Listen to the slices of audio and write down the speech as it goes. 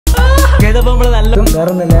നമ്മൾ നല്ല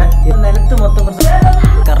വേറൊന്നുമില്ല നിലത്ത് മൊത്തം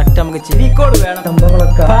കറക്റ്റ് നമുക്ക് ചെവിക്കോട് വേണം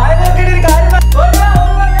സംഭവങ്ങളൊക്കെ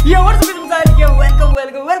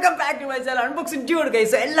welcome back to my channel unboxing dude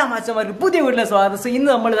guys. എല്ലാ മാച്ചന്മാർക്കും പുതിയ വീട്ടിലെ സ്വാഗതം. ഇന്ന്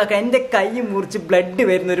നമ്മൾ ഇതൊക്കെ എൻ്റെ കൈ മുറിച്ച് ബ്ലഡ്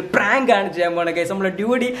വരുന്ന ഒരു പ്രാങ്ക് ആണ് ചെയ്യാൻ പോകുന്നത് ഗൈസ്. നമ്മൾ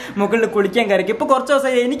ഡ്യൂഡി മുകളിൽ കുളിക്കാൻ കയറി. ഇപ്പോൾ കുറച്ച്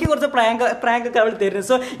ദിവസം എനിക്ക് കുറച്ച് പ്രാങ്ക് ഒക്കെ അവൾ തരുന്നു.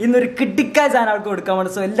 സോ ഇന്നൊരു കിട്ടിക്കായ സാധനം അവൾക്ക് കൊടുക്കാൻ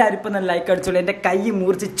പോകുന്നത്. സോ എല്ലാവരും ഇപ്പം നല്ല ലൈക്ക് അടിച്ചോളൂ. എൻ്റെ കൈ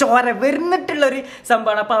മുറിച്ച് ചോര വരുന്നിട്ടുള്ളൊരു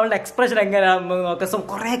സംഭവമാണ്. അപ്പോൾ അവളുടെ എക്സ്പ്രഷൻ എങ്ങനെയാണെന്ന് നോക്കാം. സോ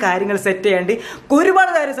കുറേ കാര്യങ്ങൾ സെറ്റ് ചെയ്യാണ്ട്,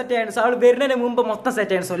 ഒരുപാട് കാര്യം സെറ്റ് ചെയ്യാണ്ട്. സോ അവൾ വരുന്നതിന് മുമ്പ് മൊത്തം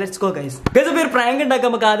സെറ്റ് ചെയ്യണം. So let's go guys. Guys ഇപ്പോൾ ഒരു പ്രാങ്ക് ഉണ്ടാക്കാൻ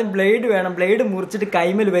നമുക്ക് ആദ്യം ബ്ലേഡ് വേണം. ബ്ലേഡ് മുറിച്ചിട്ട്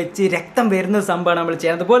കൈമിൽ വെച്ച് രക്തം വരുന്ന സംഭവമാണ് നമ്മൾ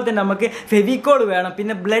ചെയ്യുന്നത്. അതുപോലെ തന്നെ നമുക്ക് ഫെവിക്കോൾ വേണം.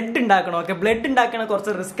 പിന്നെ ബ്ലഡ് ഉണ്ടാക്കണം. ഓക്കെ, ബ്ലഡ് ഉണ്ടാക്കണ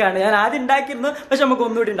കുറച്ച് റിസ്ക് ആണ്. ഞാൻ ആദ്യം ഉണ്ടാക്കിയിരുന്നു, പക്ഷെ നമുക്ക്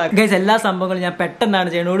ഒന്നുകൂടി ഉണ്ടാക്കും ഗൈസ്. എല്ലാ സംഭവങ്ങളും ഞാൻ പെട്ടെന്നാണ്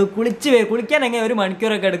ചെയ്യുന്നത്. കുളിക്കാൻ എങ്ങനെ ഒരു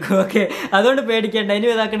മണിക്കൂറൊക്കെ എടുക്കും. ഓക്കെ, അതുകൊണ്ട് പേടിക്കേണ്ട. ഇനി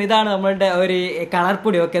ഇതാക്കണം. ഇതാണ് നമ്മളുടെ ഒരു കളർ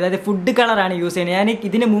പൊടി. ഓക്കെ, അതായത് ഫുഡ് കളറാണ് യൂസ് ചെയ്യുന്നത്. ഞാൻ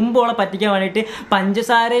ഇതിന് മുമ്പോളം പറ്റിക്കാൻ വേണ്ടിയിട്ട്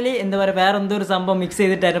പഞ്ചസാരയിൽ എന്താ പറയുക വേറെ എന്തോ ഒരു സംഭവം മിക്സ്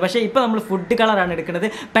ചെയ്തിട്ടായിരുന്നു. പക്ഷേ ഇപ്പോൾ നമ്മൾ ഫുഡ് കളറാണ് എടുക്കുന്നത്.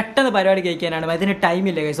 പെട്ടെന്ന് പരിപാടി കഴിക്കാനാണ്. അതിന്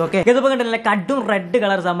ടൈമില്ല ഗൈസ്. ഓക്കെ, ഇതിപ്പോൾ കണ്ടല്ലേ കടും റെഡ്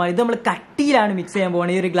കളർ സംഭവം. ഇത് നമ്മൾ കട്ടിയിലാണ് മിക്സ് ചെയ്യാൻ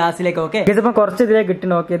പോകുന്നത് ഈ ഒരു ഗ്ലാസ്സിലേക്ക്. ഓക്കെ, ഇതിപ്പോൾ കുറച്ച് ഇതിലേക്ക്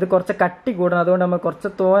കിട്ടണം. ഓക്കെ, ഇത് കുറച്ച് കട്ടി കൂടണം. അതുകൊണ്ട് നമ്മൾ കുറച്ച്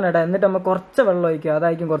തോന്നിടാം. എന്നിട്ട് നമ്മൾ കുറച്ച് വെള്ളം ഒഴിക്കുക.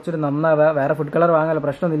 അതായിരിക്കും കുറച്ചൊരു നന്നാവുക. വേറെ ഫുഡ് കളർ വാങ്ങാനുള്ള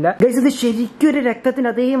പ്രശ്നമൊന്നുമില്ല ഗൈസ്. ഇത് ശരിക്കും ഒരു രക്തത്തിന്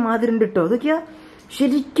അതേമാതിരി ഉണ്ട് കേട്ടോ. അതൊക്കെയാ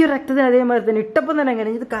ശരിക്കും രക്തത്തിന് അതേമാതിരി തന്നെ. ഇട്ടപ്പം തന്നെ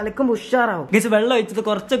എങ്ങനെ ഇത് കലക്കുമ്പോൾ ഉഷാറാവും ഗൈസ്. വെള്ളം ഒഴിച്ചത്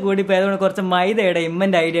കുറച്ച് കൂടി പോയി. അതുകൊണ്ട് കുറച്ച് മൈദയുടെ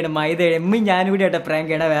ഇമ്മന്റെ ഐഡിയ ആണ്. മൈദയുടെ എമ്മും ഞാനും കൂടി ആയിട്ട് പ്രാങ്ക്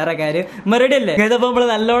ചെയ്യണ വേറെ കാര്യം മറുപടി അല്ലേ ഗൈസ്. അപ്പോൾ നമ്മൾ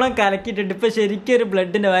നല്ലോണം കലക്കിയിട്ടുണ്ട്. ഇപ്പൊ ശരിക്കും ഒരു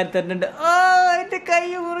ബ്ലഡിന്റെ വാരി തരുന്നുണ്ട്. ഓ എന്റെ കൈ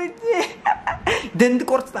മുറിച്ച്. ഇതെന്ത്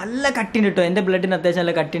കുറച്ച് നല്ല കട്ടിണ്ട് കേട്ടോ. എന്റെ ബ്ലഡിന് അത്യാവശ്യം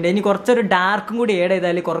നല്ല കട്ടിണ്ട്. ഇനി കുറച്ചൊരു ഡാർക്കും കൂടി ഏഡ്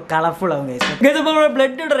ചെയ്താൽ കുറച്ച് കളർഫുൾ ആവും ഗൈസ്. ഗൈസ് അപ്പോൾ നമ്മുടെ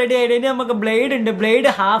ബ്ലഡ് ഇവിടെ റെഡി ആയിട്ട് ഇനി നമുക്ക് ബ്ലേഡ് ഉണ്ട്. ബ്ലേഡ്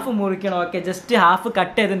ഹാഫ് മുറിക്കണം. ഓക്കെ, ജസ്റ്റ് ഹാഫ്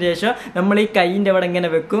കട്ട് ചെയ്തതിന് ശേഷം നമ്മൾ ഈ കൈയിന്റെ അവിടെ ഇങ്ങനെ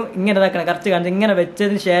വെക്കും. ഇങ്ങനെ ഇതാക്കണം. കുറച്ച് കാണിച്ച് ഇങ്ങനെ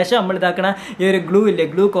വെച്ചതിന് ശേഷം നമ്മൾ ഇതാക്കണം ഈ ഒരു ഗ്ലൂ ഇല്ലേ,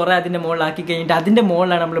 ഗ്ലൂ കുറെ അതിന്റെ മുകളിലാക്കി കഴിഞ്ഞിട്ട് അതിന്റെ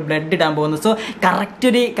മുകളിലാണ് നമ്മൾ ബ്ലഡ് ഇടാൻ പോകുന്നത്. സോ കറക്റ്റ്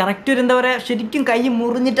ഒരു എന്താ പറയുക ശരിക്കും കൈ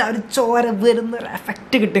മുറിഞ്ഞിട്ട് ആ ഒരു ചോര വരുന്ന ഒരു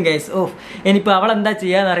എഫക്റ്റ് കിട്ടും ഗൈസ്. ഓ ഇനിയിപ്പോൾ അവൾ എന്താ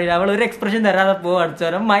ചെയ്യാന്നറിയില്ല. അവൾ ഒരു എക്സ്പ്രഷൻ തരാതെ പോകും.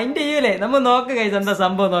 അടിച്ചോരം മൈൻഡ് ചെയ്യൂലേ. നമ്മൾ നോക്കുക ഗൈസ് എന്താ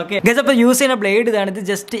സംഭവം നോക്കേ ഗൈസ്. അപ്പോൾ യൂസ് ചെയ്യുന്ന ബ്ലേഡ് ഇതാണ്. ഇത്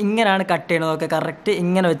ജസ്റ്റ് ഇങ്ങനെയാണ് കട്ട് ചെയ്യുന്നത്. ഓക്കെ, കറക്റ്റ്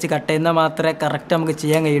ഇങ്ങനെ വെച്ച് കട്ട് ചെയ്യുന്നാൽ മാത്രമേ കറക്റ്റ് നമുക്ക്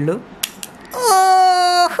ചെയ്യാൻ കഴിയുള്ളൂ.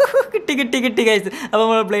 കിട്ടി ഗൈസ്. അപ്പോൾ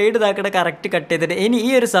നമ്മൾ ബ്ലേഡ് ഇതാക്കട്ടെ കറക്റ്റ് കട്ട് ചെയ്തിട്ട് ഇനി ഈ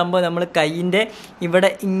ഒരു സംഭവം നമ്മൾ കൈയിൻ്റെ ഇവിടെ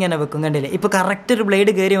ഇങ്ങനെ വെക്കും. കണ്ടില്ലേ, ഇപ്പോൾ കറക്റ്റ് ഒരു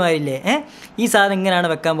ബ്ലേഡ് കയറി മാറിയില്ലേ. ഈ സാധനം ഇങ്ങനെയാണ്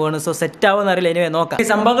വെക്കാൻ പോകുന്നത്. സോ സെറ്റ് ആവുമെന്ന് അറിയില്ല. ഇനിവേ നോക്കാം. ഈ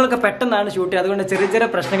സംഭവങ്ങളൊക്കെ പെട്ടെന്നാണ് ഷൂട്ട് ചെയ്യുക. അതുകൊണ്ട് ചെറിയ ചെറിയ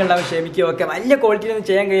പ്രശ്നങ്ങളുണ്ടാവും, ക്ഷമിക്കും. ഓക്കെ, വലിയ ക്വാളിറ്റിയിലൊന്നും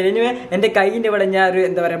ചെയ്യാൻ കഴിയില്ല. ഇനിവേ എൻ്റെ കൈയിൻ്റെ ഇവിടെ ഞാൻ ഒരു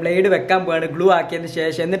എന്താ പറയുക ബ്ലേഡ് വെക്കാൻ പോവാണ്. ഗ്ലൂ ആക്കിയതിന്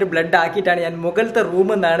ശേഷം എന്നിട്ട് ബ്ലഡ് ആക്കിയിട്ടാണ് ഞാൻ മുകളിലത്തെ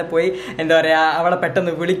റൂമിൽ നിന്നാണ് പോയി എന്താ പറയുക അവളെ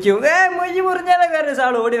പെട്ടെന്ന് വിളിക്കും. മൊഴി മുറിഞ്ഞാൽ വേറെ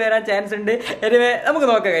ആൾ ഓടി വരാൻ ചാൻസ് ഉണ്ട്. എനിവേ നമുക്ക്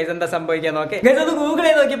നോക്കാം ഗൈസ് എന്താ സംഭവിക്കാൻ. നോക്കെ ഗൈസ് അത് ഗൂഗിൾ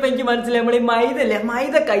ചെയ്ത് നോക്കിയപ്പോൾ എനിക്ക് മനസ്സിലായി നമ്മൾ ഈ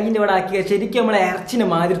മൈദ കൈയിൻ്റെ ഇവിടെ ആക്കിയ ശരിക്കും നമ്മളെ ഇറച്ചിന്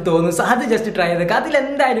മാതിരി തോന്നും. സോ അത് ജസ്റ്റ് ട്രൈ ചെയ്തേക്ക്.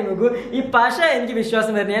 അതിലെന്തായാലും നോക്കൂ. ഈ പശ എനിക്ക്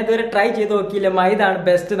വിശ്വാസം വരുന്നത്. ഞാൻ ഇതുവരെ ട്രൈ ചെയ്ത് നോക്കിയില്ല. മൈദ ആണ്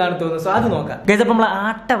ബെസ്റ്റ് എന്നാണ് തോന്നുന്നത്. സോ അത് നോക്കാം ഗൈസ്. അപ്പോൾ നമ്മൾ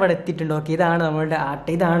ആട്ട അവിടെ എത്തിയിട്ടുണ്ട്. ഓക്കെ, ഇതാണ് നമ്മളുടെ ആട്ട.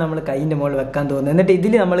 ഇതാണ് നമ്മൾ കൈയിൻ്റെ മുകളിൽ വെക്കാൻ തോന്നുന്നത്. എന്നിട്ട്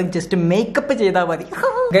ഇതിൽ നമ്മൾ ജസ്റ്റ് മേക്കപ്പ് ചെയ്താൽ മതി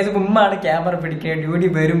ഗൈസ്. ഉമ്മാണ് ക്യാമറ പിടിക്കുക. ഡ്യൂട്ടി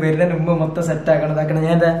വരുന്നതിന് മുമ്പ് മൊത്തം സെറ്റ് ആക്കണം.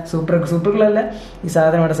 ഞാൻ എന്താ സൂപ്പറുകളല്ല ഈ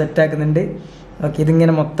സാധനം ഇവിടെ സെറ്റ് ആക്കുന്നുണ്ട്. ഓക്കെ,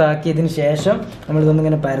 ഇതിങ്ങനെ മൊത്തമാക്കി ഇതിന് ശേഷം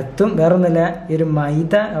നമ്മളിതൊന്നിങ്ങനെ പരത്തും. വേറെ ഒന്നുമില്ല, ഈ ഒരു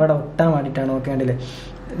മൈദ അവിടെ ഒട്ടാൻ വേണ്ടിയിട്ടാണ്. ഓക്കെ, കണ്ടില്ലേ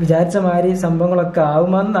വിചാരിച്ച മാതിരി സംഭവങ്ങളൊക്കെ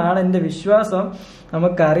ആവുമെന്നാണ് എൻ്റെ വിശ്വാസം.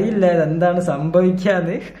 നമുക്കറിയില്ല ഇതെന്താണ്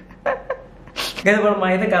സംഭവിക്കാതെ. ഇപ്പോൾ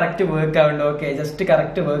മൈദ കറക്റ്റ് വർക്ക് ആവുന്നുണ്ട്. ഓക്കെ, ജസ്റ്റ്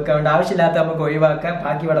കറക്റ്റ് വർക്ക് ആവുന്നുണ്ട്. ആവശ്യമില്ലാത്ത നമുക്ക് ഒഴിവാക്കാം.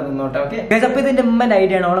 ബാക്കി ഇവിടെ നിന്നോട്ടെ. ഓക്കെ ഗൈസ്, അപ്പോൾ ഇതിന്റെ ഉമ്മൻ്റെ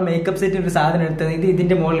ഐഡിയ ആണ്. അവളെ മേക്കപ്പ് സെറ്റിന് ഒരു സാധനം എടുത്തത്. ഇത്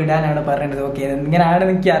ഇതിന്റെ മുകളിൽ ഇടാനാണ് പറയുന്നത്. ഓക്കെ,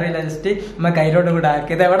 ഇങ്ങനെയാണെന്ന് എനിക്ക് അറിയില്ല. ജസ്റ്റ് നമ്മ കയ്യിലോട്ട് കൂടെ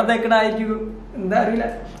ആക്കിയത്. എവിടെ തേക്കണായിരിക്കും എന്താ അറിയില്ല.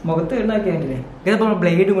 മുഖത്ത് ഇടാക്കിയാങ്കിലേ ഇതിപ്പോൾ നമ്മൾ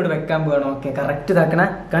ബ്ലേഡും കൂടെ വെക്കാൻ പോകണം. ഓക്കെ, കറക്റ്റ് ഇതാക്കണ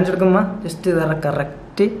കാണിച്ചെടുക്കുമ്പോ ജസ്റ്റ് ഇതാ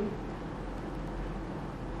കറക്റ്റ്.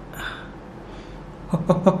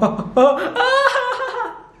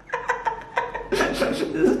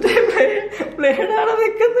 ബ്ലേഡാണ്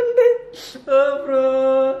വെക്കുന്നുണ്ട്. ഓ ബ്രോ,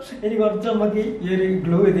 ഇനി കുറച്ച് നമുക്ക് ഈ ഒരു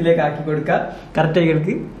ഗ്ലൂ ഇതിലേക്ക് ആക്കി കൊടുക്കാം. കറക്റ്റ് ആയി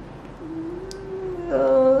കിടക്ക്.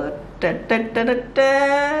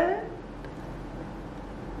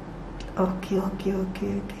 Okay okay okay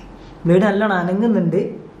okay blade നല്ലോണം അനങ്ങുന്നുണ്ട്.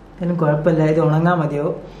 അതിനും കുഴപ്പമില്ല. ഇത് ഉണങ്ങാൻ മതിയോ?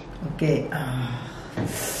 Okay,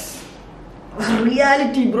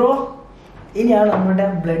 reality bro. ഇനിയാണ് നമ്മുടെ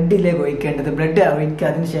ബ്ലഡിലേക്ക് ഒഴിക്കേണ്ടത്. ബ്ലഡ് ഒഴിക്കുക.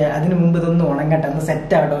 അതിന് മുമ്പ് ഇതൊന്നും ഉണങ്ങട്ടെ, ഒന്ന്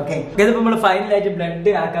സെറ്റ് ആവട്ടെ. ഓക്കെ, ഇതിപ്പോൾ നമ്മൾ ഫൈനലായിട്ട്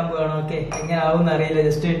ബ്ലഡ് ആക്കാൻ പോകണം. ഓക്കെ, എങ്ങനെ ആവും എന്നറിയില്ല.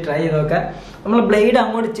 ജസ്റ്റ് ട്രൈ ചെയ്ത് നോക്കാം. നമ്മൾ ബ്ലേഡ്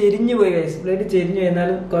അങ്ങോട്ട് ചെരിഞ്ഞു പോയി ഗൈസ്. ബ്ലേഡ് ചെരിഞ്ഞു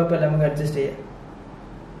എന്നാലും കുഴപ്പമില്ല, നമുക്ക് അഡ്ജസ്റ്റ് ചെയ്യാം.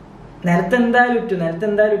 നിലത്ത് എന്തായാലും ഇട്ടു.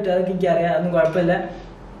 അതൊക്കെ എനിക്കറിയാം. അതൊന്നും കുഴപ്പമില്ല.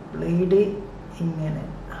 ബ്ലേഡ് ഇങ്ങനെ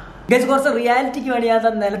ഗൈസ് കുറച്ച് റിയാലിറ്റിക്ക് വേണ്ടി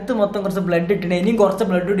ഞാൻ നിലത്ത് മൊത്തം കുറച്ച് ബ്ലഡ് ഇട്ടിട്ടുണ്ട്. ഇനിയും കുറച്ച്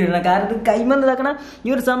ബ്ലഡ് ഇട്ടിടണം. കാരണം ഇത് കൈമെന്ന് ഇതാക്കണം ഈ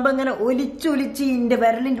ഒരു സംഭവം ഇങ്ങനെ ഒലിച്ചൊലിച്ച് ഇതിന്റെ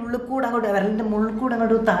വിരലിന്റെ ഉള്ളിൽ കൂടെ അങ്ങോട്ട് വിരലിന്റെ മുള്ളിൽ കൂടെ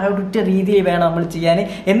അങ്ങോട്ട് താഴോട്ട് രീതിയിൽ വേണം നമ്മൾ ചെയ്യാൻ.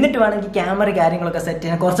 എന്നിട്ട് വേണമെങ്കിൽ ക്യാമറ കാര്യങ്ങളൊക്കെ സെറ്റ്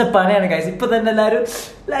ചെയ്യാൻ. കുറച്ച് പണിയാണ് ഗൈസ്. ഇപ്പൊ തന്നെ എല്ലാവരും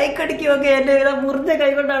ലൈക്ക് അടിക്കും. ഓക്കെ എന്റെ മുറിഞ്ഞ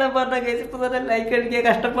കൈ കൊണ്ടാണ് പറഞ്ഞത് ഗൈസ്. ഇപ്പൊ തന്നെ ലൈക്ക് അടിക്കുക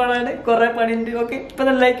കഷ്ടപ്പാടാണ്, കുറെ പണിയുണ്ട്. ഓക്കെ ഇപ്പൊ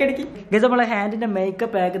തന്നെ ലൈക്ക് അടിക്കും ഗൈസ്. നമ്മളെ ഹാൻഡിന്റെ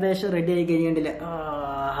മേക്കപ്പ് ഏകദേശം റെഡി ആയി കഴിഞ്ഞിട്ടില്ല.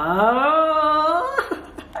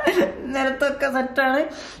 നിലത്തൊക്കെ സെറ്റാണ്.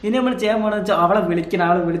 ഇനി നമ്മൾ ചെയ്യാൻ പോകണമെന്ന് വെച്ചാൽ അവളെ വിളിക്കണം.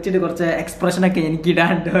 അവളെ വിളിച്ചിട്ട് കുറച്ച് എക്സ്പ്രഷനൊക്കെ എനിക്ക്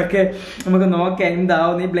ഇടാണ്ട്. ഓക്കെ നമുക്ക് നോക്കാം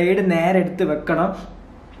എന്താവും. ഈ ബ്ലേഡ് നേരെ എടുത്ത് വെക്കണം.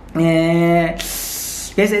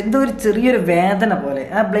 എന്തോ ഒരു ചെറിയൊരു വേദന പോലെ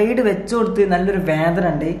ആ ബ്ലേഡ് വെച്ചു കൊടുത്ത് നല്ലൊരു വേദന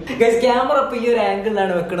ഉണ്ട്. ക്യാമറ ഇപ്പൊ ഈ ഒരു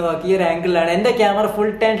ആംഗിളിലാണ് വെക്കുന്നത്. നോക്കി ഈ ഒരു ആംഗിളിലാണ്. എന്റെ ക്യാമറ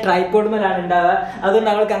ഫുൾ ടൈം ട്രൈപോഡ്മേലാണ് ഉണ്ടാവുക. അതുകൊണ്ട്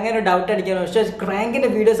അവൾക്ക് അങ്ങനെ ഒരു ഡൗട്ട് അടിക്കണം. പക്ഷെ ക്രാങ്കിന്റെ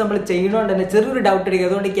വീഡിയോസ് നമ്മൾ ചെയ്യുന്നതുകൊണ്ട് തന്നെ ചെറിയൊരു ഡൗട്ട് അടിക്കും.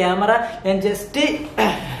 അതുകൊണ്ട് ക്യാമറ ഞാൻ ജസ്റ്റ്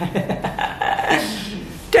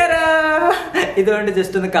ഇതുകൊണ്ട്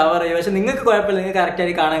ജസ്റ്റ് ഒന്ന് കവർ ചെയ്യും. പക്ഷെ നിങ്ങൾക്ക് കുഴപ്പമില്ല, നിങ്ങൾക്ക് കറക്റ്റ്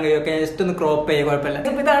ആയിട്ട് കാണാൻ കഴിയും. ഓക്കെ ജസ്റ്റ് ഒന്ന് ക്രോപ്പ് ചെയ്യുക, കുഴപ്പമില്ല.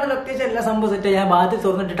 ഇപ്പൊ ഇതാണ് ലൊക്കേഷൻ. എല്ലാ സംഭവം സെറ്റ്. ഞാൻ ബാധ്യത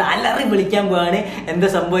തുറന്നിട്ടിട്ട് അലറി വിളിക്കാൻ പോവാണ്. എന്താ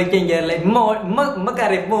സംഭവിക്കാൻ കയറില്ല.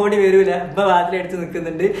 ഉമ്മക്കറിയാം ഇമ്മ ഓടി വരൂല. ഇപ്പൊ വാതിലടിച്ച്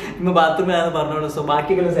നിൽക്കുന്നുണ്ട്. ഇമ്മ ബാത്റൂമിലാന്ന് പറഞ്ഞോളൂ. സോ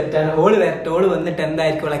ബാക്കിയുള്ള സെറ്റാണ്. ഓള് വരട്ടെ. ഓള് വന്നിട്ട്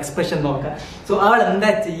എന്തായിരിക്കും അവൾ എക്സ്പ്രഷൻ നോക്കാം. സോ അവൾ എന്താ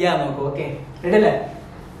ചെയ്യാൻ നോക്കും. ഓക്കെ റെഡിയല്ലേ?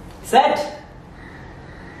 സെറ്റ്.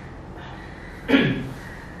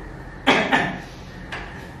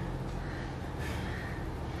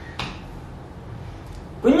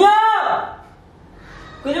 കുഞ്ഞോ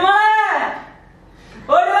കുഞ്ഞുമോളെ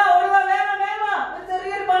ഓടുവാ ഓടുവാ വേഗം വേഗം.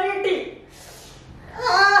 ചെറിയൊരു പണി കിട്ടി.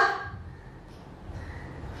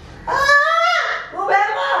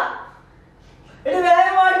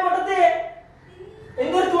 വേഗം വാടി പൊട്ടത്തെ.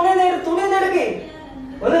 എന്തൊരു തുണി എടുക്ക്.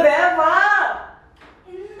 ഒന്ന് വേഗം വാ.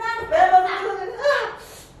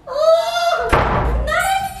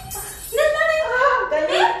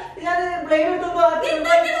 ഞാൻ ബ്ലേഡ് എടുത്തപ്പോ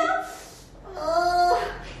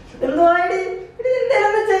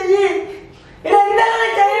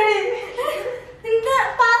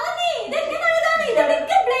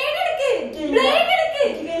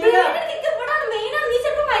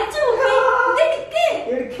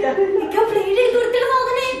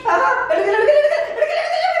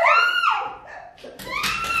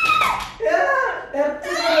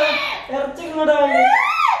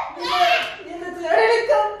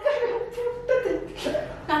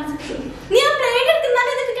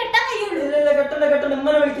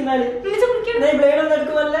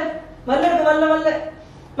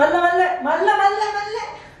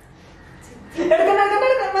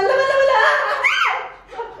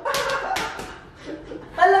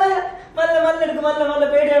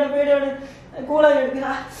പേടിയാണ്. കൂളായി എടുക്കുക.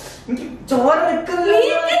 എനിക്ക് ചോര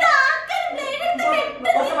നിൽക്കുന്നില്ല.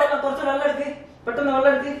 കുറച്ച് വെള്ളം എടുക്ക്. പെട്ടെന്ന് വെള്ളം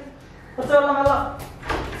എടുക്ക്. കുറച്ച് വെള്ളം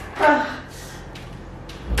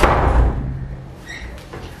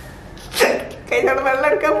കൈയോടെ വെള്ളം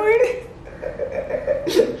എടുക്കാൻ പോയിട്ട്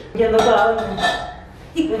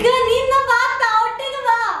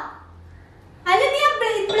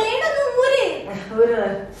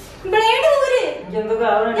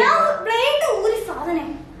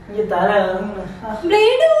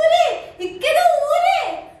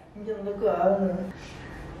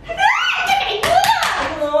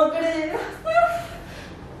നോക്കണേ.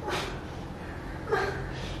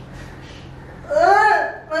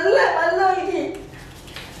 നല്ല നല്ല നോക്കി.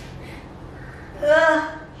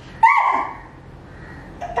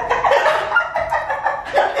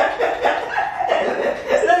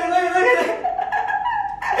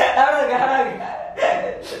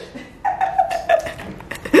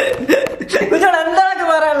 എന്താണ്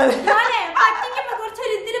പറയാനുള്ളത്?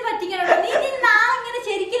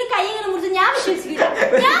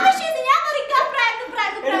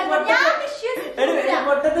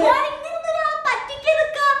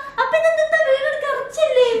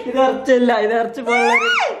 ഇത് ഇറച്ചി പോലുള്ളൊരു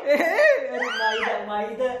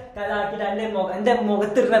മൈദ കലാക്കിട്ട് എന്റെ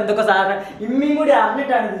മുഖത്തിരുന്ന എന്തൊക്കെ സാധനം ഇമ്മയും കൂടി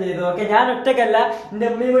അറിഞ്ഞിട്ടാണ് ഇത് ചെയ്തത്. ഓക്കെ ഞാൻ ഒറ്റക്കല്ല, എന്റെ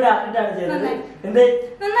ഉമ്മയും കൂടി അറിഞ്ഞിട്ടാണ് ചെയ്തത്. എന്ത്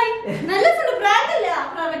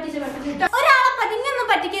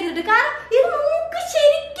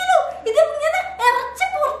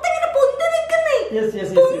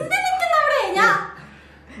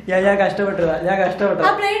ഞാൻ കഷ്ടപ്പെട്ടതാ.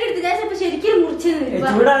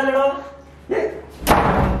 ചൂടാണല്ലോ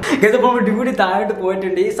ഇതിപ്പോൾ ഡ്യൂട്ടി താഴോട്ട്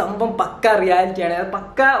പോയിട്ടുണ്ട്. ഈ സംഭവം പക്ക റിയാലിറ്റിയാണ്,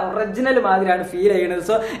 പക്ക ഒറിജിനൽ മാതിരിയാണ് ഫീൽ ചെയ്യുന്നത്.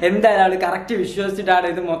 സോ എന്തായാലും അവള് കറക്റ്റ് വിശ്വസിച്ചിട്ടാണ്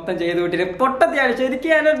ഇത് മൊത്തം ചെയ്ത് കൂട്ടിട്ട്. പൊട്ടത്തിയാണ് ശരിക്കും.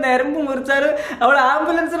 ഞാനൊരു നരമ്പ് മുറിച്ചാലും അവൾ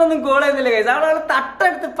ആംബുലൻസിനൊന്നും കോൾ ചെയ്യുന്നില്ല ഗൈസ്. അവൾ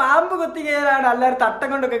തട്ടെടുത്ത് പാമ്പ് കൊത്തി കയറാണ് എല്ലാവരും തട്ടം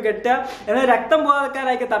കൊണ്ടൊക്കെ കെട്ടുക. എന്നാൽ രക്തം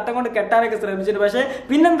പോകാതൊക്കെ തട്ടം കൊണ്ട് കെട്ടാനൊക്കെ ശ്രമിച്ചിട്ട്. പക്ഷെ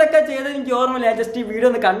പിന്നെന്തൊക്കെ ചെയ്തത് എനിക്ക് ഓർമ്മയില്ല. ഞാൻ ജസ്റ്റ് ഈ വീഡിയോ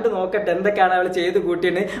ഒന്ന് കണ്ടു നോക്കട്ടെ എന്തൊക്കെയാണ് അവൾ ചെയ്ത്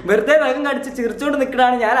കൂട്ടിയിട്ട്. വെറുതെ നഖം കടിച്ച് ചിരിച്ചുകൊണ്ട്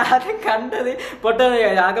നിൽക്കണതാണ് ഞാൻ ആദ്യം കണ്ടത്. പൊട്ടത്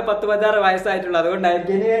ആകെ 10-16 വയസ്സായിട്ടുള്ളൂ.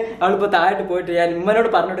 അതുകൊണ്ടായിരിക്കും ഇനി അവളിപ്പോൾ താഴോട്ട് പോയിട്ട് ഞാൻ ഉമ്മനോട്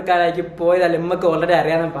പറഞ്ഞെടുക്കാനായിരിക്കും പോയതല്ല. ഉമ്മക്ക് ഓൾറെഡി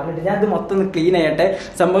അറിയാമെന്ന് പറഞ്ഞിട്ട് ഞാൻ ഇത് മൊത്തം ഒന്ന് ക്ലീൻ ചെയ്യട്ടെ.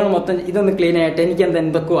 സംഭവങ്ങൾ മൊത്തം ഇതൊന്ന് ക്ലീൻ ചെയ്യട്ടെ. എനിക്ക്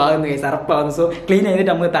എന്തൊക്കെ ആകുന്നു കേസ് അറപ്പാകുന്നു. സോ ക്ലീൻ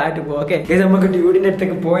ചെയ്തിട്ട് നമുക്ക് താഴോട്ട് പോകാം. ഓക്കെ ഇത് നമുക്ക് ഡ്യൂഡിന്റെ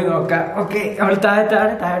അടുത്തേക്ക് പോയി നോക്കാം. ഓക്കെ അവൾ താഴോട്ടെ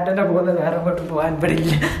പോകുന്നത്, വേറെ അങ്ങോട്ട് പോകാൻ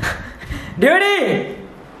പറ്റില്ല. ഡ്യൂഡി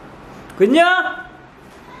കുഞ്ഞോ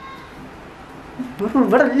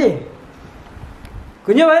ഇവിടെ അല്ലേ?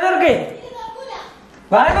 കുഞ്ഞു വായനോർക്കേ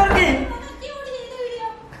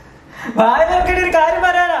ഒരു കാര്യം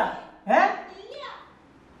പറയാനാ.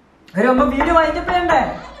 ഒരു വീഡിയോ വൈൻഡപ്പ് ചെയ്യണ്ടേ?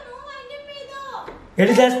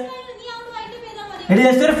 എടി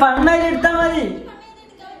ജസ്റ്റ് ഒരു ഫണ്ണായിട്ട് എടുത്താ മതി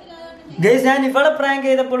ഗൈസ്. ഞാൻ ഇവളെ പ്രാങ്ക്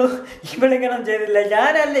ചെയ്തപ്പോഴും ഇവളിങ്ങനെ ചെയ്തില്ല.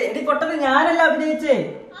 ഞാനല്ലേ എടി പൊട്ടത്, ഞാനല്ല അഭിനയിച്ചേ.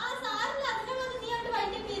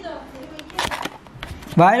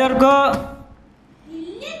 വായനോർക്കോ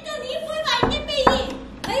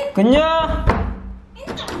കുഞ്ഞോ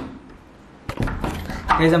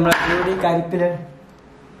നമ്മളെ കരിപ്പില്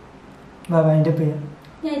വൈൻഡപ്പ് ചെയ്യാം.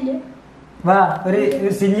 വാ ഒരു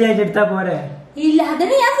സില്ലി ആയിട്ട് എടുത്താ പോരെ?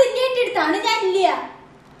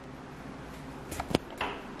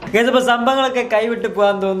 ഇപ്പൊ സംഭവങ്ങളൊക്കെ കൈവിട്ട്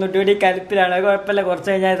പോകാൻ തോന്നുന്നു. ഡ്യൂട്ടി കരിപ്പിലാണ്. കുഴപ്പമില്ല, കുറച്ച്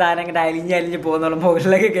കഴിഞ്ഞാൽ താരം ഇങ്ങനെ അലിഞ്ഞ് പോകുന്നുള്ളൂ.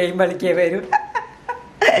 മുകളിലേക്ക് ഗെയിം കളിക്കേ വരും.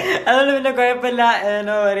 അതുകൊണ്ട് പിന്നെ കുഴപ്പമില്ല.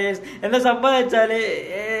 എന്താ സംഭവം വെച്ചാല്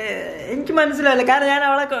എനിക്ക് മനസ്സിലായില്ല. കാരണം ഞാൻ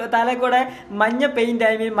അവളെ തലയിൽ കൂടെ മഞ്ഞ പെയിന്റ്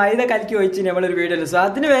ആയി മൈദ കലക്കി ഒഴിച്ചു നമ്മളൊരു വീഡിയോയിൽ. സോ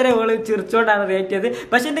അതിന് വരെ അവള് ചിരിച്ചുകൊണ്ടാണ് റിയാക്ട് ചെയ്തത്.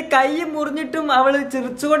 പക്ഷെ എന്റെ കൈ മുറിഞ്ഞിട്ടും അവള്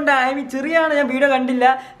ചിരിച്ചുകൊണ്ടായി. ചെറിയാണ്, ഞാൻ വീഡിയോ കണ്ടില്ല.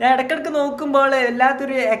 ഞാൻ ഇടക്കിടക്ക് നോക്കുമ്പോൾ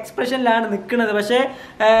എല്ലാത്തൊരു എക്സ്പ്രഷനിലാണ് നിൽക്കുന്നത്. പക്ഷെ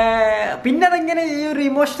പിന്നെ അതെങ്ങനെ ഈ ഒരു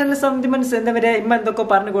ഇമോഷണൽ സെന്റിമെന്റ്സ് എന്താ പറയുക, ഇമ്മ എന്തൊക്കെ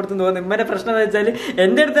പറഞ്ഞു കൊടുത്തു തോന്നുന്നു. ഇമ്മന്റെ പ്രശ്നം എന്ന് വെച്ചാൽ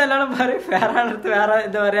എന്റെ അടുത്ത് നല്ലോണം പറയും, വേറെ ആളടുത്ത് വേറെ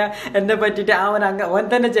എന്താ പറയാ എന്നെ പറ്റിയിട്ട് അവൻ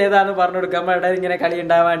തന്നെ ചെയ്താന്ന് പറഞ്ഞു കൊടുക്കുക. നമ്മളുടെ ഇങ്ങനെ കളി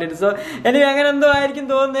ഉണ്ടാവാൻ വേണ്ടിയിട്ട്. സോ എനിക്ക് അങ്ങനെ എന്തോ ആയിരിക്കും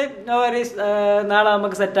തോന്നുന്നത്. നാളെ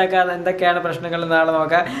നമുക്ക് സെറ്റാക്കാം. എന്തൊക്കെയാണ് പ്രശ്നങ്ങൾ നാളെ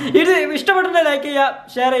നോക്കാം. ഇത് ഇഷ്ടപ്പെട്ടുണ്ടെങ്കിൽ ലൈക്ക് ചെയ്യുക,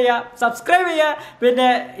 ഷെയർ ചെയ്യുക, സബ്സ്ക്രൈബ് ചെയ്യുക. പിന്നെ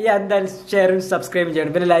എന്തായാലും ഷെയറും സബ്സ്ക്രൈബും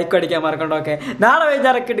ചെയ്യണം. പിന്നെ ലൈക്ക് അടിക്കാൻ മറക്കണ്ട. ഓക്കെ നാളെ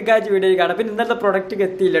വൈകുന്നേരം എടുക്കാച്ച് വീഡിയോ കാണാം. പിന്നെ ഇന്നത്തെ പ്രൊഡക്റ്റ്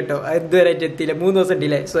എത്തിയില്ല കേട്ടോ, ഇതുവരെയായിട്ട് എത്തിയില്ല. 3 ദിവസം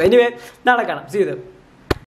ഡിലേ. സോ എനിവേ നാളെ കാണാം. See you.